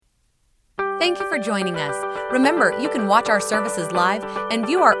Thank you for joining us. Remember, you can watch our services live and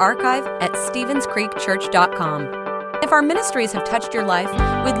view our archive at StevensCreekChurch.com. If our ministries have touched your life,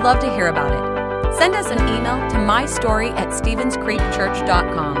 we'd love to hear about it. Send us an email to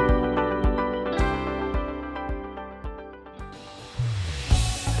mystory@StevensCreekChurch.com.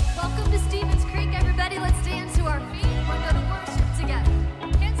 Welcome to Stevens Creek, everybody. Let's stand to our feet. We're going to worship together.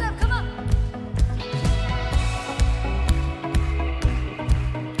 Hands up, come on.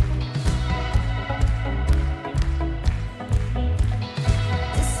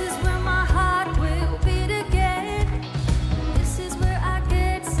 This is where my heart will beat again. This is where I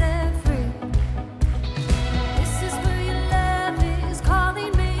get set free. This is where your love is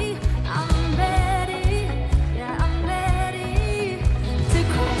calling me. I'm ready, yeah, I'm ready to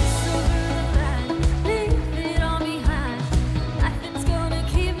cross over the line, leave it all behind. Nothing's gonna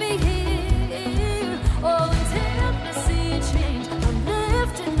keep me here. Oh, until I see a change, I'm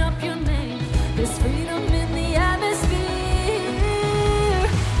lifting up your name. There's freedom in the atmosphere.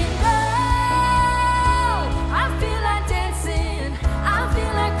 And oh, I feel like dancing, I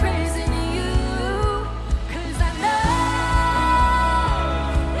feel like praising you. 'Cause I know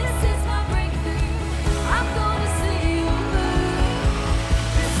this is my breakthrough. I'm gonna see you move.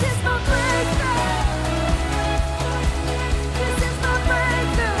 This is my breakthrough. This is my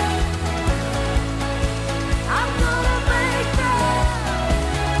breakthrough. I'm gonna break through.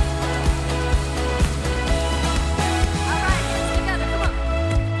 All right, hands together, come on.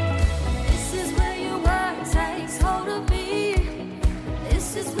 This is where your word takes hold of me.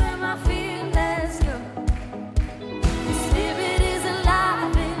 This is where my fear lets go. The Spirit is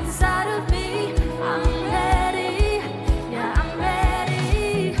alive inside of me. I'm ready, yeah, I'm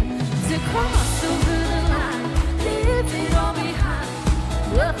ready to cross over the line, leave it all behind.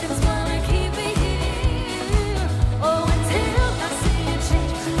 Nothing's gonna keep me here. Oh, until I see a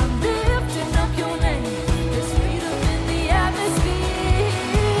change, I'm lifting up your name. There's freedom in the atmosphere.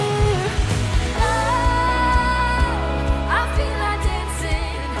 Oh, I feel like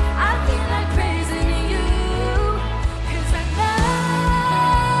dancing, I feel like praising you. 'Cause I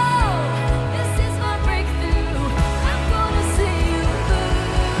know this is my breakthrough. I'm gonna see you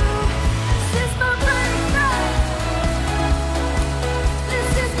move. This is my breakthrough.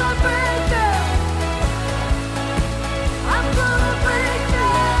 This is my breakthrough. I'm gonna break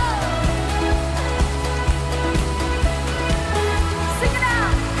through. Sing it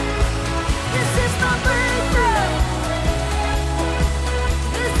out. This is my breakthrough.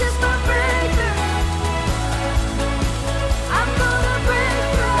 This is my breakthrough. I'm gonna break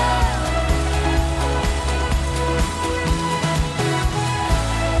through.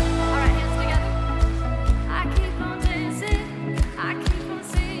 All right, hands together. I keep on dancing, I keep on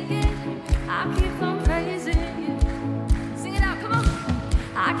singing, I keep on praising you. Sing it out, come on.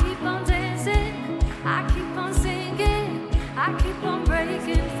 I keep on dancing, I keep on singing, I keep on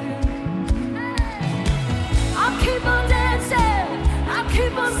breaking through. I'll keep on dancing, I'll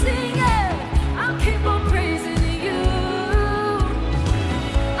keep on singing, I'll keep on praising you.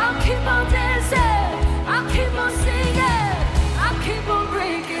 I'll keep on dancing, I'll keep on singing, I'll keep on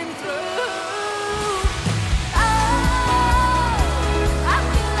breaking through. Oh, I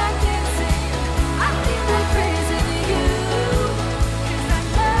feel like dancing, I feel like praising you. 'Cause I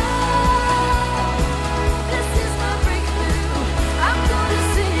know this is my breakthrough. I'm gonna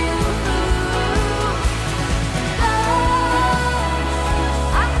see you move. Oh,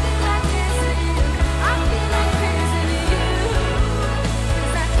 I feel like dancing, I feel like praising you.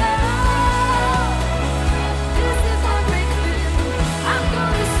 'Cause I know this is my breakthrough. I'm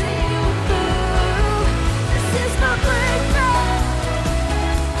gonna see you move. This is my breakthrough.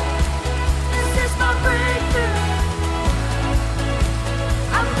 This is my breakthrough.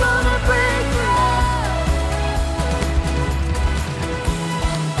 I'm gonna break through.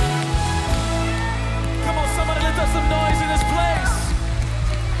 Come on, somebody lift up some noise in this place.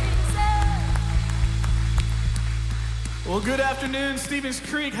 Well, good afternoon, Stevens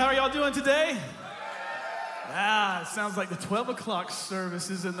Creek. How are y'all doing today? It sounds like the 12 o'clock service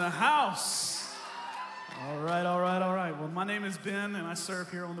is in the house. All right. Well, my name is Ben, and I serve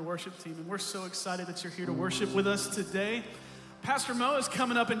here on the worship team, and we're so excited that you're here to worship with us today. Pastor Mo is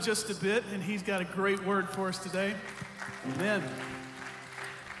coming up in just a bit, and he's got a great word for us today. Amen.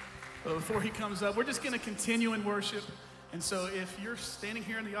 But before he comes up, we're just going to continue in worship. And so if you're standing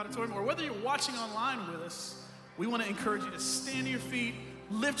here in the auditorium, or whether you're watching online with us, we want to encourage you to stand to your feet,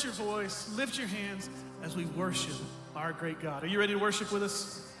 lift your voice, lift your hands as we worship our great God. Are you ready to worship with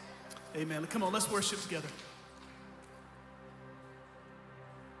us? Amen. Come on, let's worship together.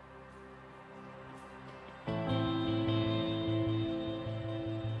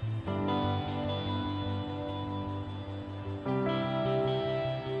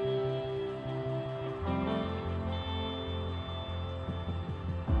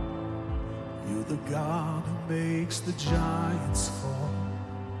 God who makes the giants fall.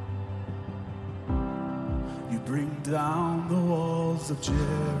 You bring down the walls of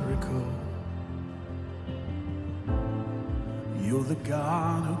Jericho. You're the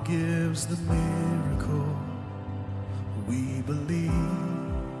God who gives the miracle. We believe.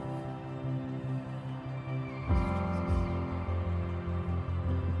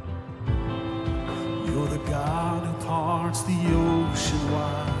 You're the God who parts the ocean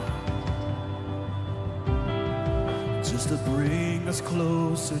wide, just to bring us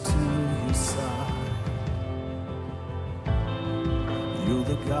closer to your side. You're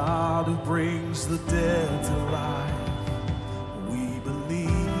the God who brings the dead to life. We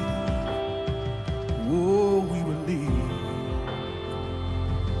believe, oh, we believe.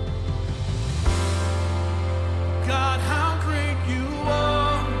 God, how great you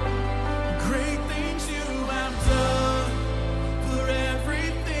are, great things you have done. For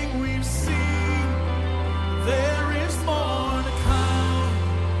everything we've seen, there is more to come.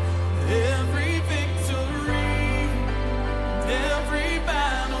 Every victory, every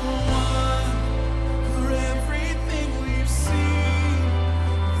battle won. For everything we've seen,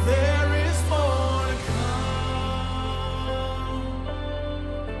 there is more to come.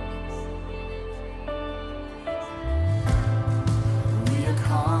 We are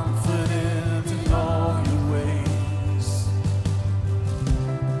confident in all your ways,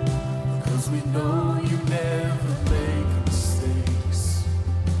 because we know you never make mistakes.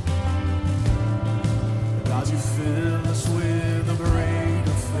 God, you fill us with a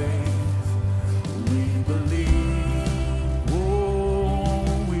greater faith. We believe, oh,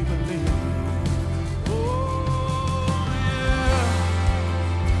 we believe, oh,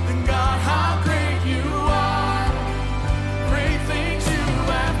 yeah. And God, how great you are, great things you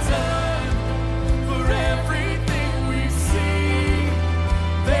have done. For everything we've seen,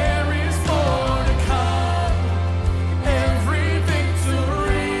 there is more to come. Every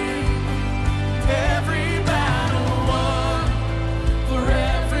victory, every battle won. For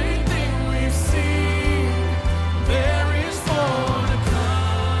everything we've seen, there is more to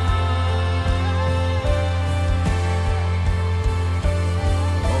come.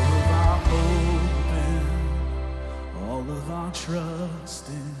 All of our hope in, all of our trust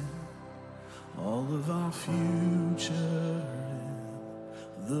in, all of our future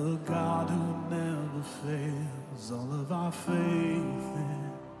in the God who never fails. All of our faith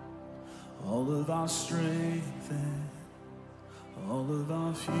in, all of our strength in, all of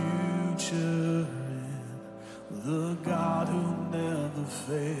our future in the God who never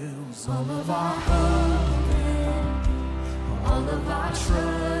fails. All of our hope in, all of our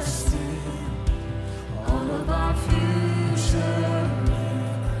trust in, all of our future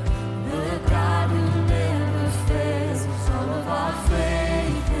in the God who never fails. All of our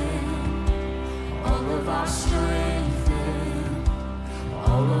faith in, all of our strength in,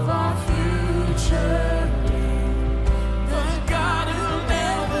 all of our future in the God who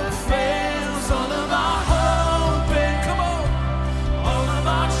never fails. All of our hope in, come on, all of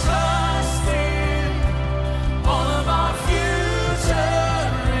our trust in, all of our future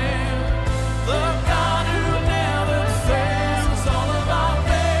in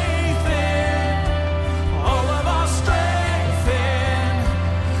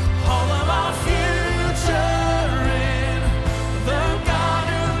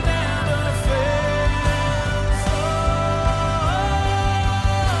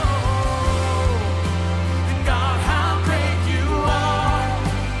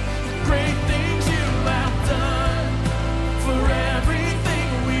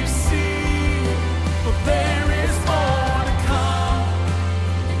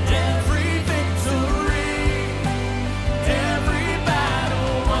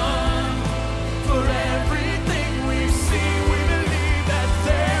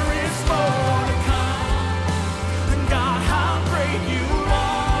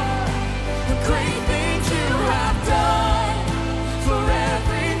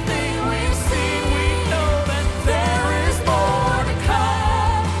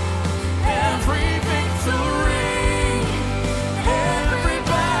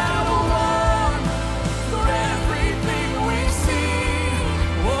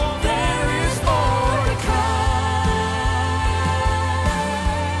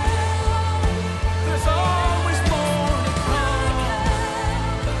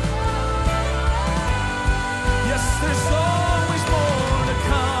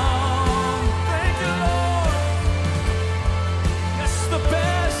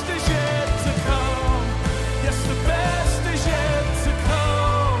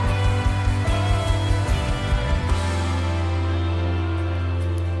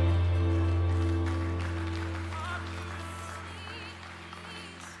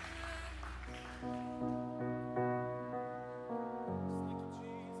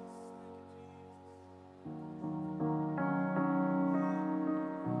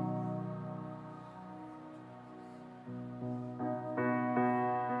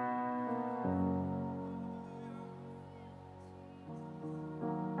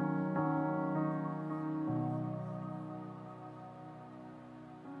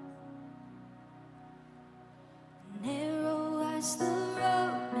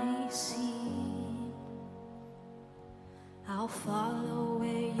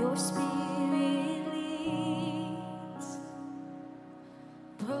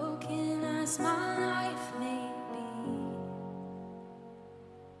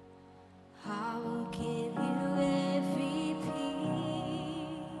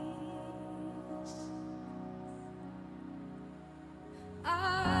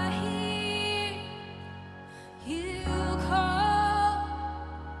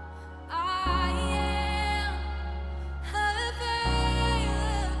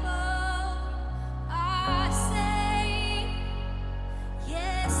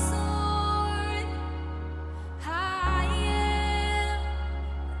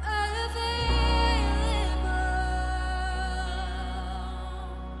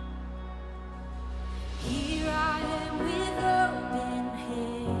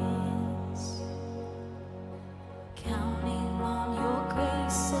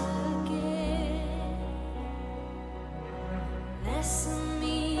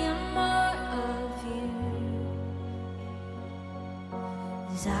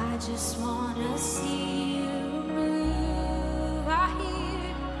just wanna see you move.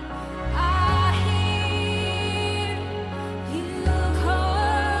 I hear you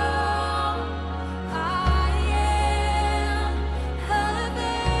call. I am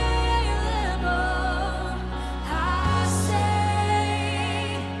available. I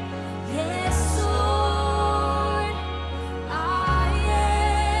say yes, Lord. I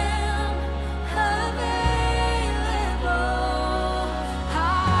am available. I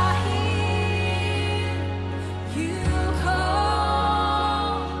hear you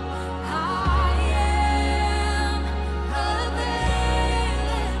call. I am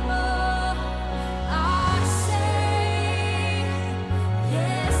available. I say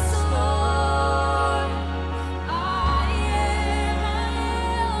yes, Lord. I am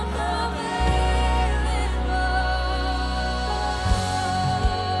available.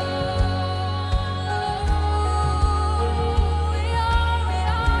 We are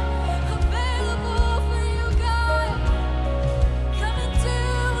available for you, God. Come and do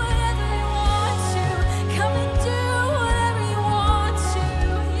whatever you want to. Come and do whatever you want to.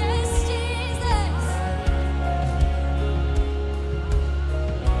 Yes, Jesus.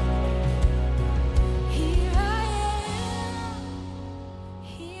 Here I am.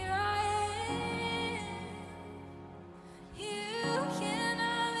 Here I am. You can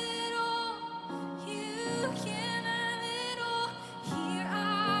have it all. You can have it all. Here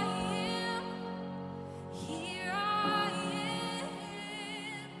I am. Here I am.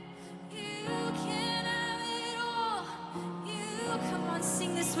 You can have it all. You come on,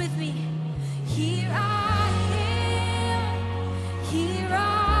 sing this with me. Here I am. Here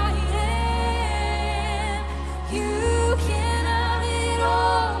I am. You can have it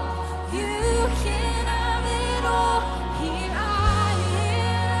all. You can have it all. Here I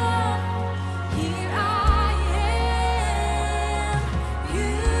am. Here I am.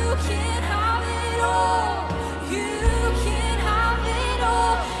 You can have it all. You can have it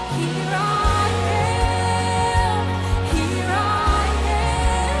all. Here I am. Here I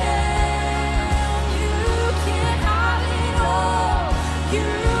am. You can have it all. You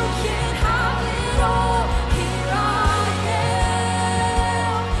can have it all. Here I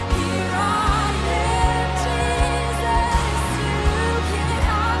am. Here I am, Jesus. You can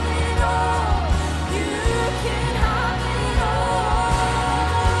have it all. You can have it all.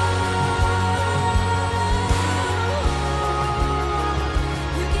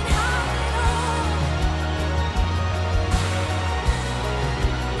 You can have it all.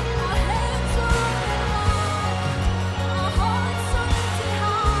 Our hands are open wide. Our hearts are lifted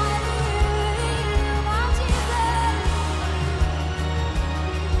high to you, my Jesus.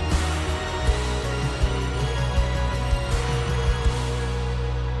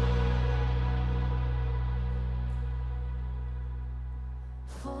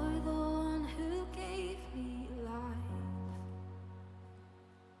 For the one who gave me life,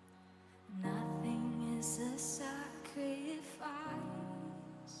 nothing is a sacrifice.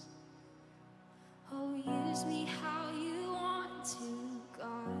 Oh, use me how you want to,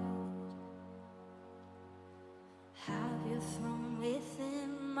 God. Have your throne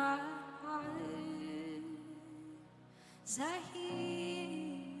within my heart. As I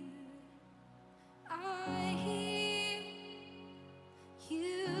hear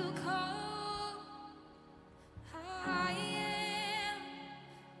you call. I am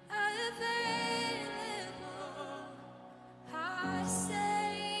available. I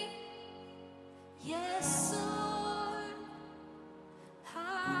say yes, Lord.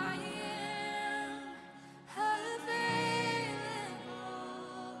 I am available.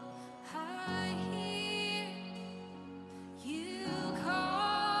 I hear you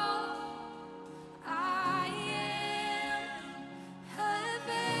call. I am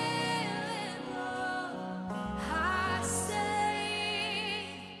available. I say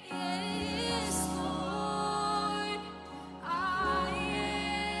yes, Lord. I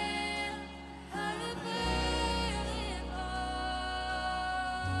am available.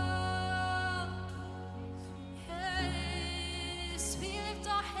 Yes, we lift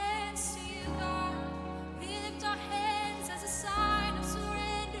our hands to you, God. We lift our hands as a sign of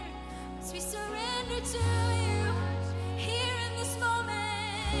surrender. As we surrender to you here in this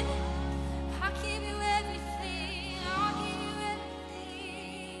moment, I give you everything. I'll give you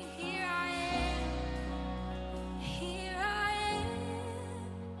everything. Here I am. Here I am.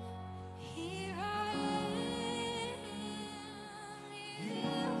 Here I am.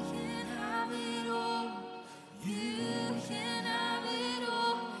 You can have it all. You can have it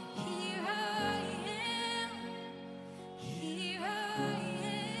all. Here I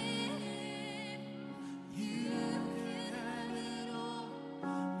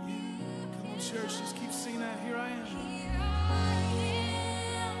church. Just keep singing that. Here I am. Here I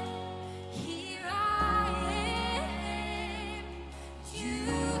am. Here I am. You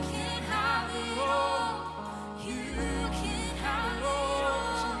can have it all. You can have it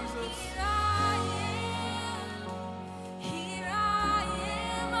all. Here I am. Here I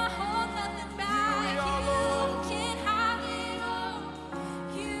am. I hold nothing back. Here we are, Lord. You can have it all.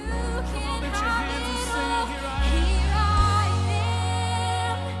 You can Lift your have hands and it sing it. all. Here I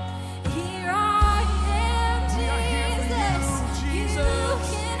am. Here I am, We are here for Jesus. you, Jesus. You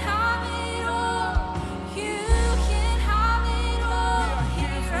can have it all. You can have it all. We are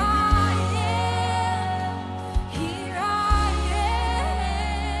here for I am. Here I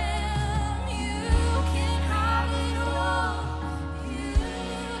am. You can have it all. You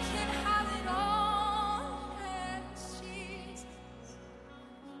can have it all. Yes, Jesus.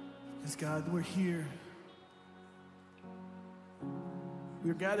 Yes, God, we're here.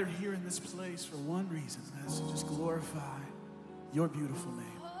 We're gathered here in this place for one reason, and that's to just glorify your beautiful name.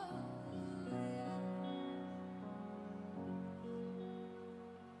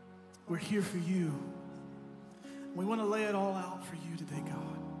 We're here for you. We want to lay it all out for you today,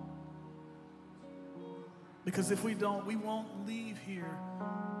 God. Because if we don't, we won't leave here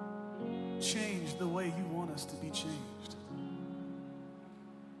changed the way you want us to be changed.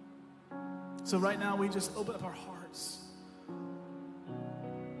 So right now, we just open up our hearts.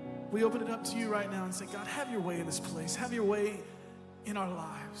 We open it up to you right now and say, God, have your way in this place. Have your way in our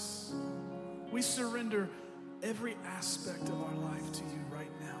lives. We surrender every aspect of our life to you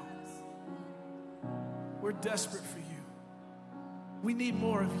right now. We're desperate for you. We need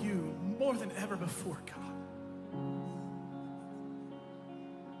more of you, more than ever before, God.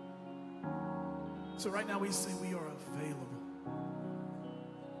 So right now we say we are available.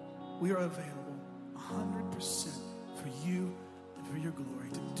 We are available 100% for you and for your glory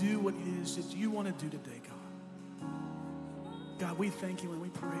to do what it is that you want to do today, God. God, we thank you and we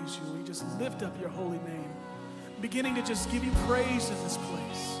praise you. We just lift up your holy name, beginning to just give you praise in this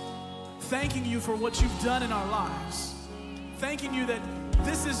place. Thanking you for what you've done in our lives. Thanking you that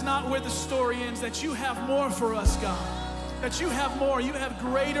this is not where the story ends, that you have more for us, God. That you have more, you have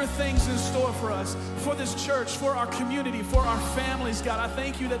greater things in store for us, for this church, for our community, for our families, God. I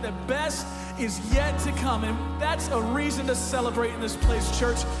thank you that the best is yet to come, and that's a reason to celebrate in this place,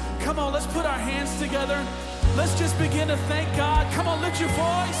 church. Come on, let's put our hands together. Let's just begin to thank God. Come on, lift your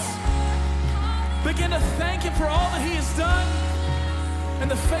voice. Begin to thank him for all that he has done and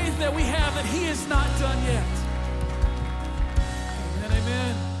the faith that we have that he is not done yet. Amen,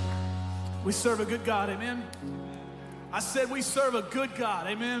 amen. We serve a good God, amen. I said we serve a good God,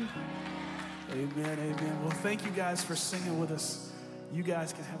 amen. Amen, amen. Well, thank you guys for singing with us. You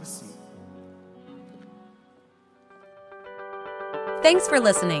guys can have a seat. Thanks for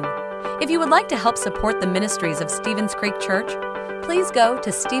listening. If you would like to help support the ministries of Stevens Creek Church, please go to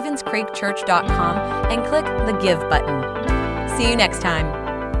StevensCreekChurch.com and click the Give button. See you next time.